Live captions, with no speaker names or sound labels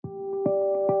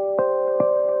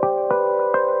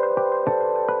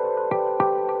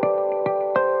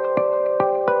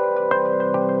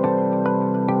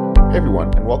Hey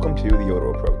everyone, and welcome to The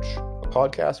Odo Approach, a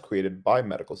podcast created by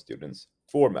medical students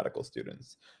for medical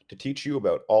students to teach you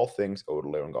about all things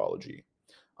otolaryngology.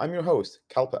 I'm your host,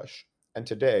 Kalpesh, and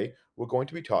today we're going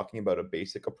to be talking about a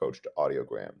basic approach to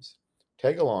audiograms.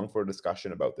 Tag along for a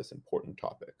discussion about this important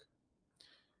topic.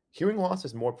 Hearing loss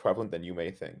is more prevalent than you may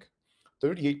think.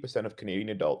 38% of Canadian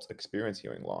adults experience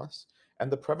hearing loss, and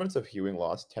the prevalence of hearing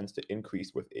loss tends to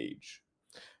increase with age.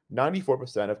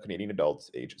 94% of Canadian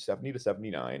adults aged 70 to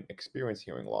 79 experience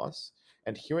hearing loss,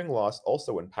 and hearing loss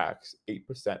also impacts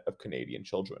 8% of Canadian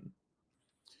children.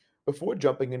 Before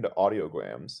jumping into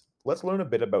audiograms, let's learn a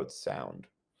bit about sound.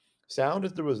 Sound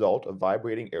is the result of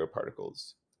vibrating air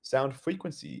particles. Sound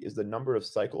frequency is the number of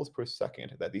cycles per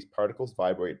second that these particles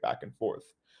vibrate back and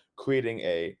forth, creating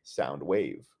a sound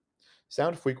wave.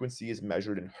 Sound frequency is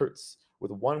measured in hertz,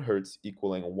 with 1 hertz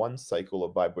equaling 1 cycle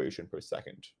of vibration per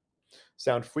second.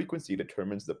 Sound frequency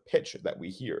determines the pitch that we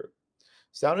hear.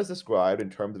 Sound is described in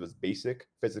terms of its basic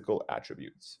physical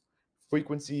attributes: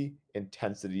 frequency,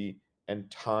 intensity, and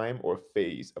time or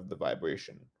phase of the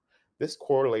vibration. This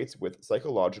correlates with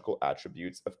psychological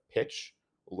attributes of pitch,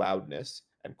 loudness,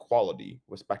 and quality,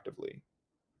 respectively.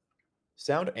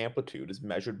 Sound amplitude is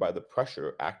measured by the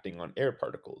pressure acting on air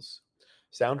particles.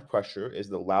 Sound pressure is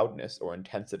the loudness or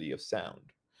intensity of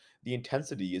sound. The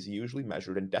intensity is usually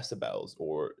measured in decibels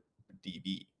or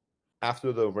dB,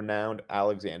 after the renowned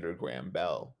Alexander Graham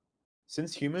Bell.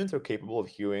 Since humans are capable of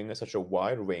hearing such a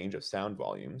wide range of sound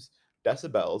volumes,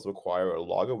 decibels require a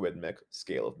logarithmic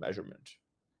scale of measurement.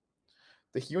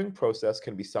 The hearing process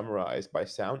can be summarized by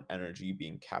sound energy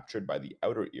being captured by the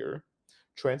outer ear,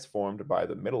 transformed by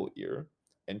the middle ear,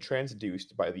 and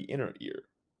transduced by the inner ear.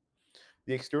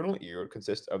 The external ear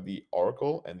consists of the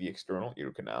auricle and the external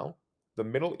ear canal. The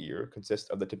middle ear consists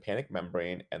of the tympanic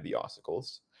membrane and the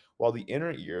ossicles, while the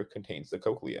inner ear contains the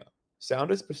cochlea. Sound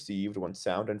is perceived when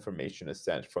sound information is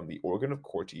sent from the organ of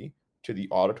Corti to the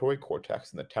auditory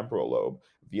cortex in the temporal lobe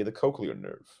via the cochlear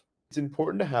nerve. It's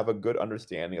important to have a good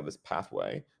understanding of this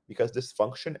pathway because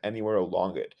dysfunction anywhere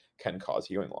along it can cause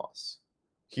hearing loss.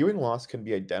 Hearing loss can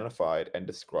be identified and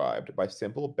described by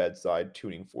simple bedside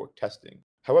tuning fork testing.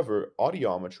 However,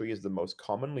 audiometry is the most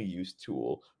commonly used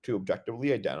tool to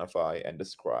objectively identify and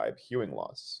describe hearing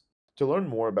loss. To learn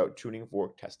more about tuning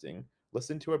fork testing,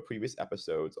 listen to our previous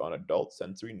episodes on adult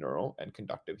sensory neural and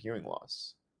conductive hearing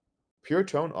loss. Pure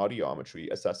tone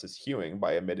audiometry assesses hearing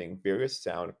by emitting various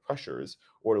sound pressures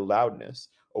or loudness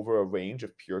over a range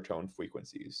of pure tone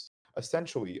frequencies.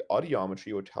 Essentially,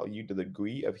 audiometry will tell you the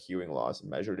degree of hearing loss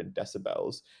measured in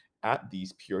decibels at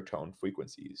these pure tone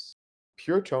frequencies.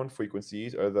 Pure tone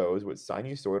frequencies are those with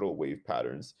sinusoidal wave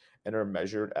patterns and are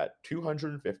measured at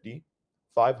 250,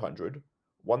 500,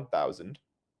 1000,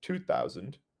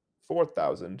 2000,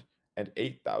 4000, and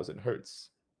 8000 Hz.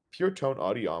 Pure tone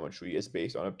audiometry is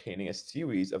based on obtaining a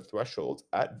series of thresholds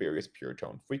at various pure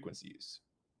tone frequencies.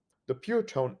 The pure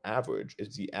tone average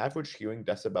is the average hearing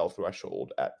decibel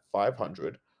threshold at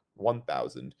 500,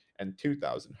 1000, and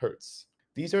 2000 Hz.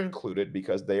 These are included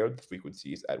because they are the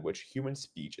frequencies at which human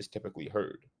speech is typically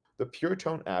heard. The pure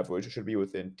tone average should be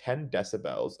within 10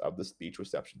 decibels of the speech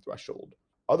reception threshold.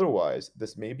 Otherwise,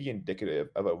 this may be indicative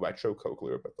of a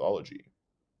retrocochlear pathology.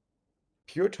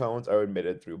 Pure tones are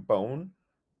emitted through bone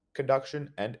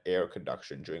conduction and air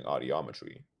conduction during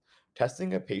audiometry.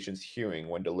 Testing a patient's hearing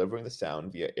when delivering the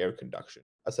sound via air conduction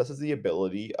assesses the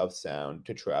ability of sound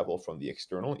to travel from the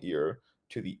external ear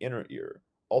to the inner ear,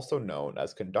 also known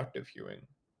as conductive hearing.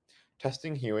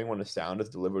 Testing hearing when a sound is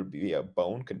delivered via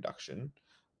bone conduction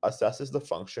assesses the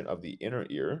function of the inner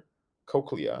ear,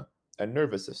 cochlea, and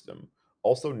nervous system,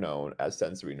 also known as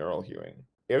sensory neural hearing.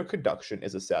 Air conduction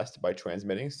is assessed by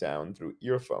transmitting sound through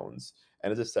earphones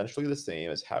and is essentially the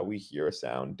same as how we hear a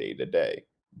sound day to day.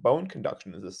 Bone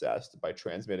conduction is assessed by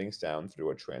transmitting sound through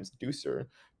a transducer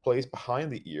placed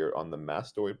behind the ear on the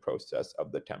mastoid process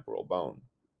of the temporal bone.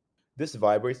 This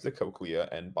vibrates the cochlea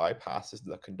and bypasses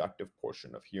the conductive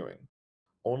portion of hearing,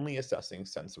 only assessing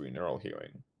sensory neural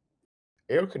hearing.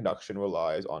 Air conduction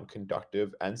relies on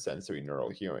conductive and sensory neural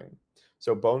hearing,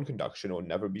 so bone conduction will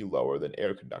never be lower than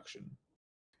air conduction.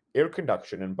 Air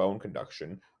conduction and bone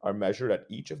conduction are measured at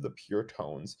each of the pure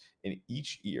tones in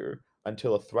each ear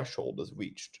until a threshold is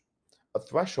reached. A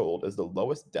threshold is the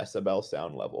lowest decibel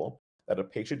sound level that a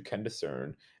patient can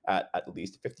discern at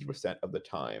least 50% of the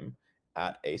time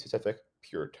at a specific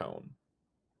pure tone.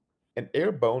 An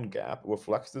air-bone gap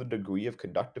reflects the degree of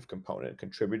conductive component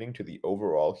contributing to the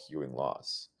overall hearing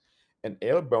loss. An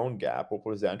air-bone gap will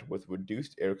present with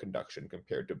reduced air conduction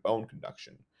compared to bone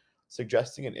conduction,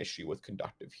 suggesting an issue with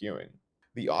conductive hearing.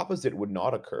 The opposite would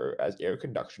not occur as air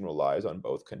conduction relies on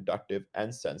both conductive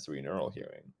and sensory neural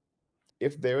hearing.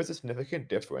 If there is a significant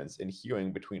difference in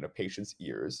hearing between a patient's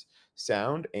ears,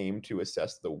 sound aimed to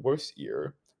assess the worse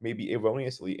ear may be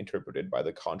erroneously interpreted by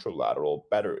the contralateral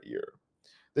better ear.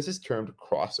 This is termed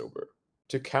crossover.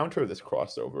 To counter this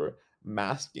crossover,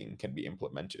 masking can be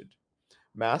implemented.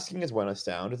 Masking is when a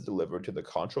sound is delivered to the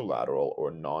contralateral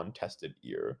or non-tested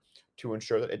ear to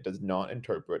ensure that it does not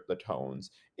interpret the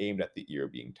tones aimed at the ear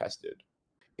being tested.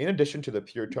 In addition to the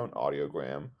pure tone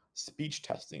audiogram, speech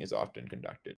testing is often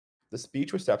conducted. The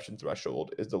speech reception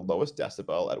threshold is the lowest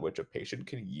decibel at which a patient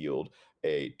can yield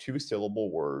a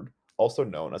two-syllable word, also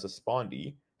known as a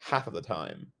spondee, half of the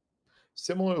time.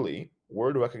 Similarly,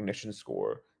 word recognition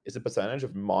score is the percentage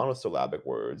of monosyllabic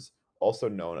words, also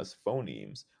known as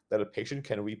phonemes, that a patient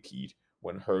can repeat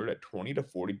when heard at 20 to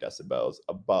 40 decibels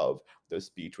above their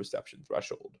speech reception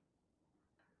threshold.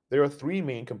 There are three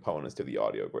main components to the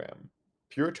audiogram: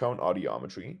 pure tone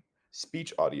audiometry,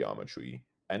 speech audiometry,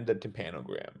 and the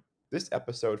tympanogram. This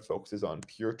episode focuses on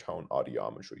pure tone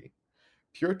audiometry.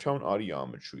 Pure tone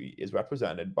audiometry is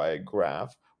represented by a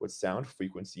graph with sound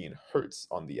frequency in hertz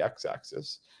on the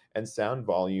x-axis and sound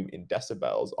volume in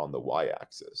decibels on the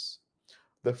y-axis.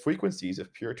 The frequencies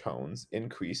of pure tones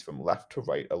increase from left to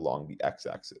right along the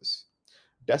x-axis.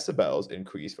 Decibels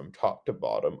increase from top to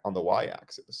bottom on the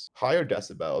y-axis. Higher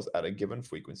decibels at a given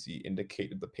frequency indicate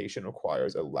that the patient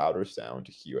requires a louder sound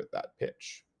to hear at that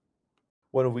pitch.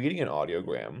 When reading an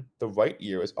audiogram, the right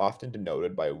ear is often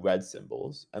denoted by red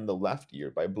symbols and the left ear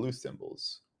by blue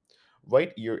symbols.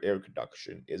 Right ear air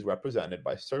conduction is represented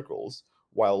by circles,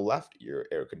 while left ear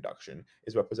air conduction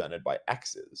is represented by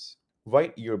X's.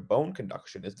 Right ear bone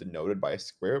conduction is denoted by a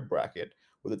square bracket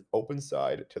with its open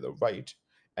side to the right,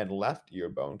 and left ear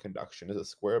bone conduction is a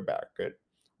square bracket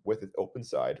with its open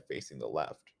side facing the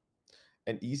left.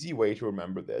 An easy way to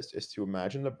remember this is to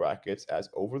imagine the brackets as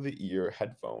over-the-ear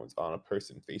headphones on a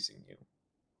person facing you.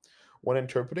 When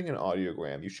interpreting an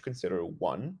audiogram, you should consider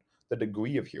 1. The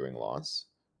degree of hearing loss,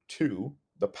 2.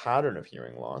 The pattern of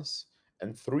hearing loss,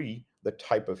 and 3. The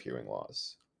type of hearing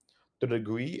loss. The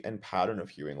degree and pattern of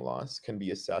hearing loss can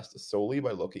be assessed solely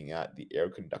by looking at the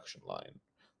air conduction line,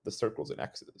 the circles and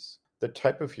X's. The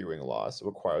type of hearing loss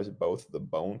requires both the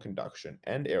bone conduction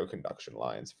and air conduction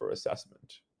lines for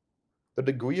assessment. The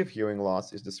degree of hearing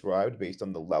loss is described based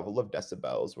on the level of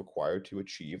decibels required to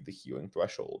achieve the hearing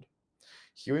threshold.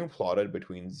 Hearing plotted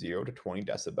between 0 to 20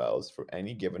 decibels for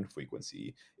any given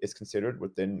frequency is considered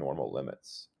within normal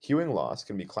limits. Hearing loss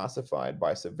can be classified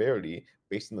by severity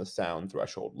based on the sound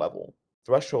threshold level.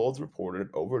 Thresholds reported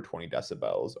over 20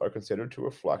 decibels are considered to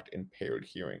reflect impaired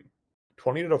hearing.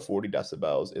 20 to 40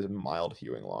 decibels is mild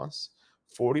hearing loss,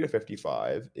 40 to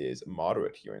 55 is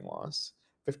moderate hearing loss,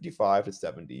 55 to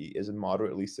 70 is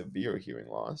moderately severe hearing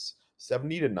loss,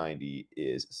 70 to 90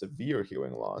 is severe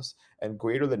hearing loss, and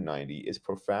greater than 90 is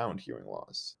profound hearing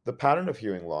loss. The pattern of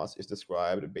hearing loss is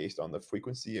described based on the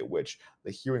frequency at which the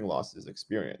hearing loss is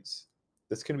experienced.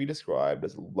 This can be described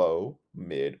as low,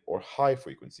 mid, or high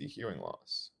frequency hearing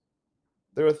loss.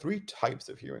 There are three types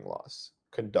of hearing loss: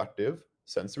 conductive,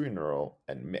 sensorineural,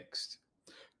 and mixed.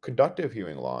 Conductive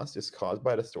hearing loss is caused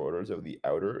by disorders of the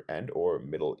outer and/or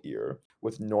middle ear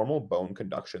with normal bone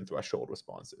conduction threshold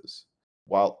responses,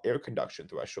 while air conduction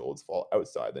thresholds fall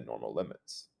outside the normal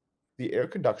limits. The air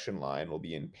conduction line will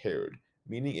be impaired,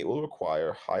 meaning it will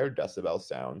require higher decibel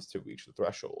sounds to reach the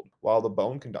threshold, while the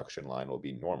bone conduction line will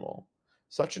be normal.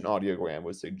 Such an audiogram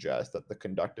would suggest that the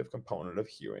conductive component of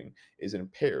hearing is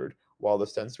impaired while the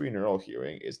sensorineural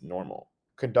hearing is normal.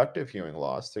 Conductive hearing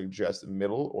loss suggests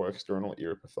middle or external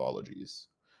ear pathologies.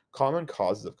 Common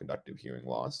causes of conductive hearing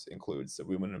loss include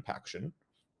cerumen impaction,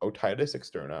 otitis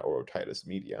externa or otitis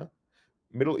media,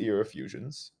 middle ear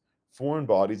effusions, foreign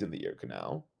bodies in the ear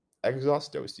canal,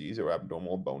 exostoses or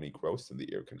abnormal bony growths in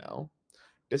the ear canal,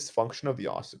 dysfunction of the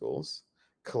ossicles,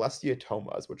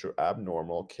 cholesteatomas, which are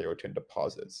abnormal keratin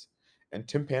deposits, and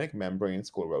tympanic membrane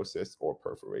sclerosis or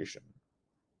perforation.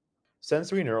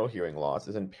 Sensory neural hearing loss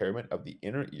is impairment of the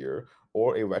inner ear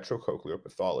or a retrocochlear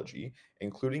pathology,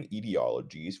 including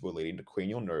etiologies relating to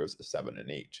cranial nerves 7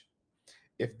 and 8.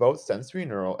 If both sensory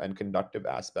neural and conductive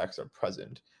aspects are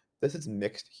present, this is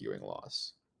mixed hearing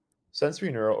loss.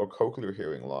 Sensory neural or cochlear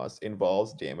hearing loss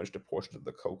involves damage to portions of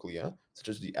the cochlea, such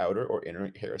as the outer or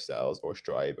inner hair cells or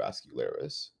striae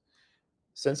vascularis.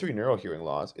 Sensory neural hearing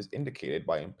loss is indicated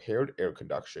by impaired air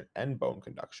conduction and bone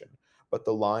conduction, but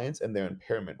the lines and their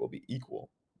impairment will be equal.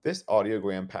 This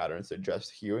audiogram pattern suggests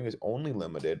hearing is only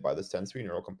limited by the sensory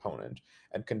neural component,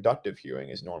 and conductive hearing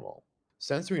is normal.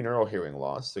 Sensory neural hearing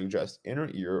loss suggests inner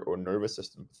ear or nervous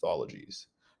system pathologies.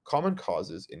 Common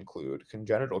causes include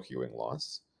congenital hearing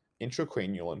loss,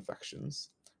 intracranial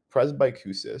infections,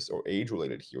 presbycusis or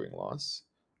age-related hearing loss,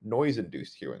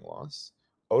 noise-induced hearing loss,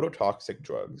 ototoxic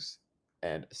drugs,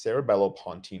 and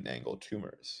cerebellopontine angle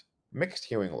tumors. Mixed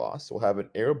hearing loss will have an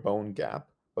air-bone gap,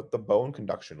 but the bone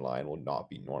conduction line will not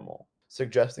be normal,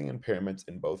 suggesting impairments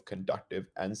in both conductive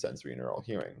and sensory neural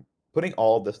hearing. Putting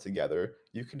all of this together,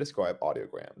 you can describe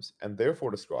audiograms, and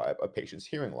therefore describe a patient's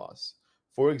hearing loss.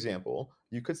 For example,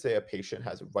 you could say a patient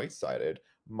has right-sided,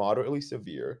 moderately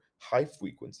severe,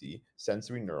 high-frequency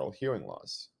sensory neural hearing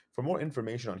loss. For more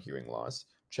information on hearing loss,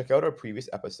 check out our previous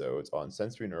episodes on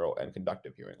sensory neural and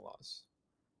conductive hearing loss.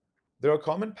 There are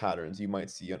common patterns you might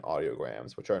see on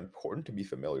audiograms which are important to be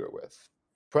familiar with.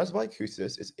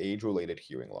 Presbycusis is age-related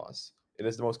hearing loss. It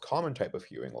is the most common type of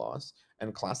hearing loss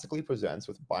and classically presents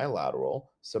with bilateral,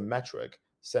 symmetric,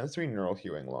 sensory neural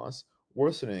hearing loss,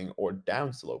 worsening or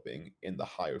downsloping in the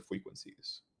higher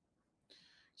frequencies.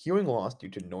 Hearing loss due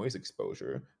to noise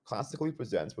exposure classically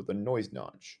presents with a noise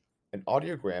notch, an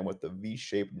audiogram with a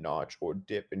V-shaped notch or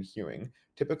dip in hearing,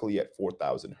 typically at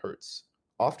 4000 Hz.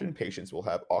 Often patients will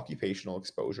have occupational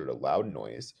exposure to loud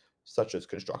noise, such as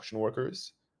construction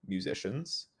workers,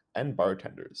 musicians, and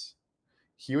bartenders.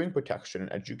 Hearing protection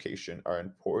and education are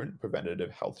important preventative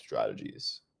health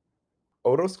strategies.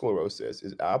 Otosclerosis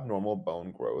is abnormal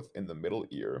bone growth in the middle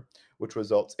ear, which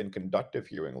results in conductive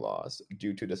hearing loss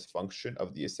due to dysfunction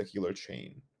of the acicula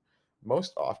chain.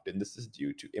 Most often, this is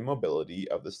due to immobility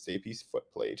of the stapes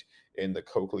footplate in the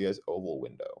cochlea's oval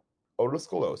window.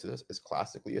 Otosclerosis is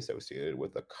classically associated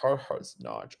with a Carhart's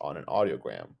notch on an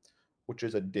audiogram, which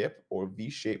is a dip or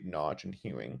V-shaped notch in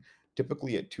hearing,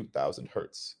 typically at 2000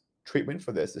 Hz. Treatment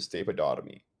for this is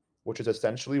stapedotomy, which is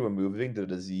essentially removing the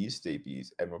diseased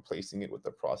stapes and replacing it with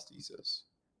a prosthesis.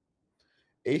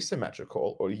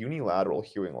 Asymmetrical or unilateral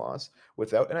hearing loss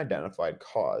without an identified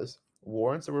cause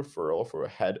warrants a referral for a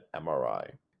head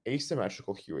MRI.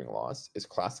 Asymmetrical hearing loss is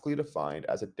classically defined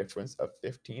as a difference of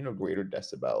 15 or greater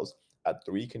decibels at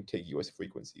three contiguous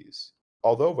frequencies.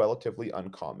 Although relatively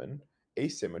uncommon,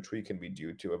 asymmetry can be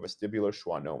due to a vestibular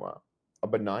schwannoma, a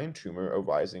benign tumor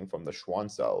arising from the Schwann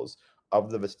cells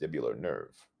of the vestibular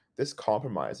nerve. This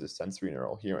compromises sensory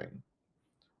neural hearing.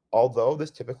 Although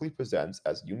this typically presents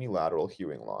as unilateral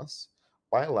hearing loss,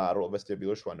 bilateral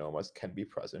vestibular schwannomas can be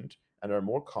present and are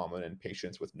more common in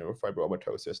patients with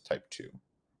neurofibromatosis type 2.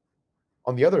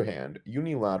 On the other hand,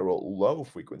 unilateral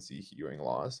low-frequency hearing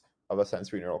loss of a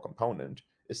sensory neural component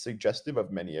is suggestive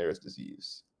of Meniere's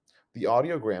disease. The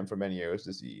audiogram for Meniere's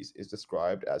disease is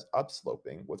described as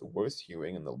upsloping with worse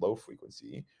hearing in the low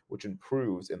frequency, which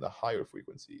improves in the higher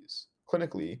frequencies.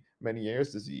 Clinically,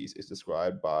 Meniere's disease is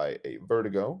described by a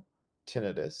vertigo,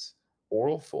 tinnitus,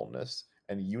 oral fullness,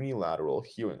 and unilateral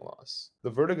hearing loss. The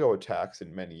vertigo attacks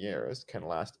in Meniere's can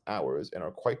last hours and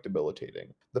are quite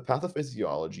debilitating. The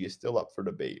pathophysiology is still up for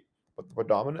debate, but the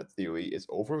predominant theory is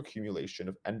overaccumulation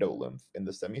of endolymph in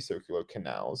the semicircular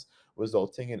canals,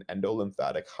 resulting in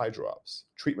endolymphatic hydrops.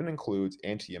 Treatment includes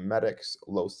antiemetics,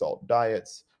 low-salt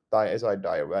diets, thiazide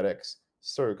diuretics,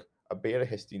 circ, a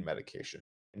beta-histine medication,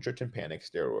 intratympanic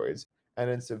steroids, and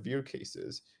in severe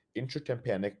cases,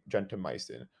 intratympanic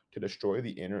gentamicin to destroy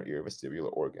the inner ear vestibular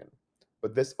organ.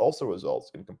 But this also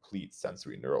results in complete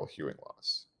sensory neural hearing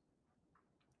loss.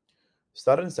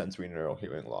 Sudden sensory neural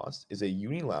hearing loss is a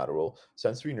unilateral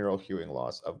sensory neural hearing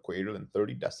loss of greater than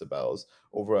 30 decibels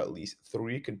over at least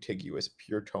three contiguous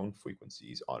pure tone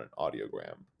frequencies on an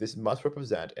audiogram. This must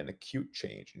represent an acute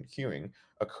change in hearing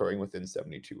occurring within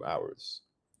 72 hours.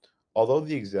 Although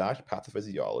the exact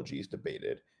pathophysiology is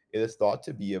debated, it is thought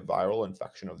to be a viral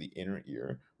infection of the inner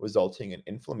ear, resulting in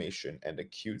inflammation and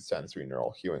acute sensory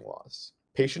neural hearing loss.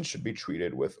 Patients should be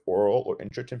treated with oral or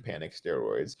intratympanic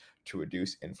steroids to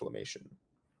reduce inflammation.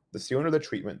 The sooner the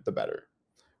treatment, the better.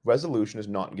 Resolution is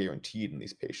not guaranteed in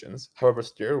these patients, however,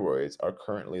 steroids are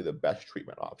currently the best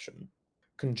treatment option.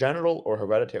 Congenital or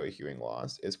hereditary hearing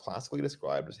loss is classically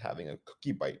described as having a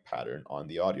cookie bite pattern on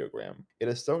the audiogram. It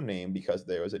is so named because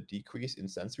there is a decrease in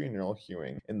sensory neural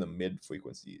hearing in the mid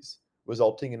frequencies,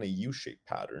 resulting in a U-shaped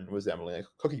pattern resembling a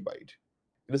cookie bite.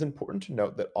 It is important to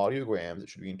note that audiograms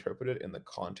should be interpreted in the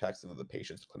context of the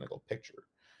patient's clinical picture.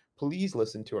 Please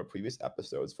listen to our previous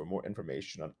episodes for more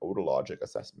information on otologic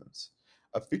assessments.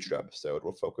 A future episode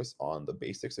will focus on the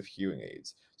basics of hearing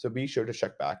aids, so be sure to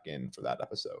check back in for that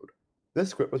episode.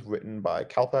 This script was written by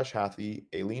Kalpesh Hathi,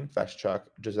 Aileen Feschuk,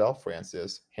 Giselle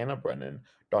Francis, Hannah Brennan,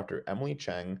 Dr. Emily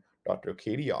Cheng, Dr.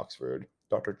 Katie Oxford,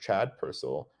 Dr. Chad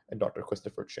Purcell, and Dr.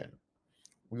 Christopher Chin.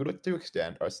 We would like to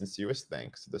extend our sincerest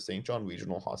thanks to the St. John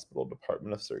Regional Hospital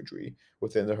Department of Surgery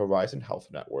within the Horizon Health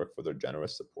Network for their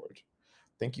generous support.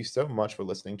 Thank you so much for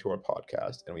listening to our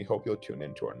podcast, and we hope you'll tune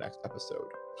in to our next episode.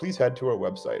 Please head to our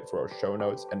website for our show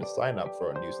notes and to sign up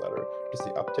for our newsletter to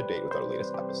stay up to date with our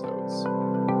latest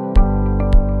episodes.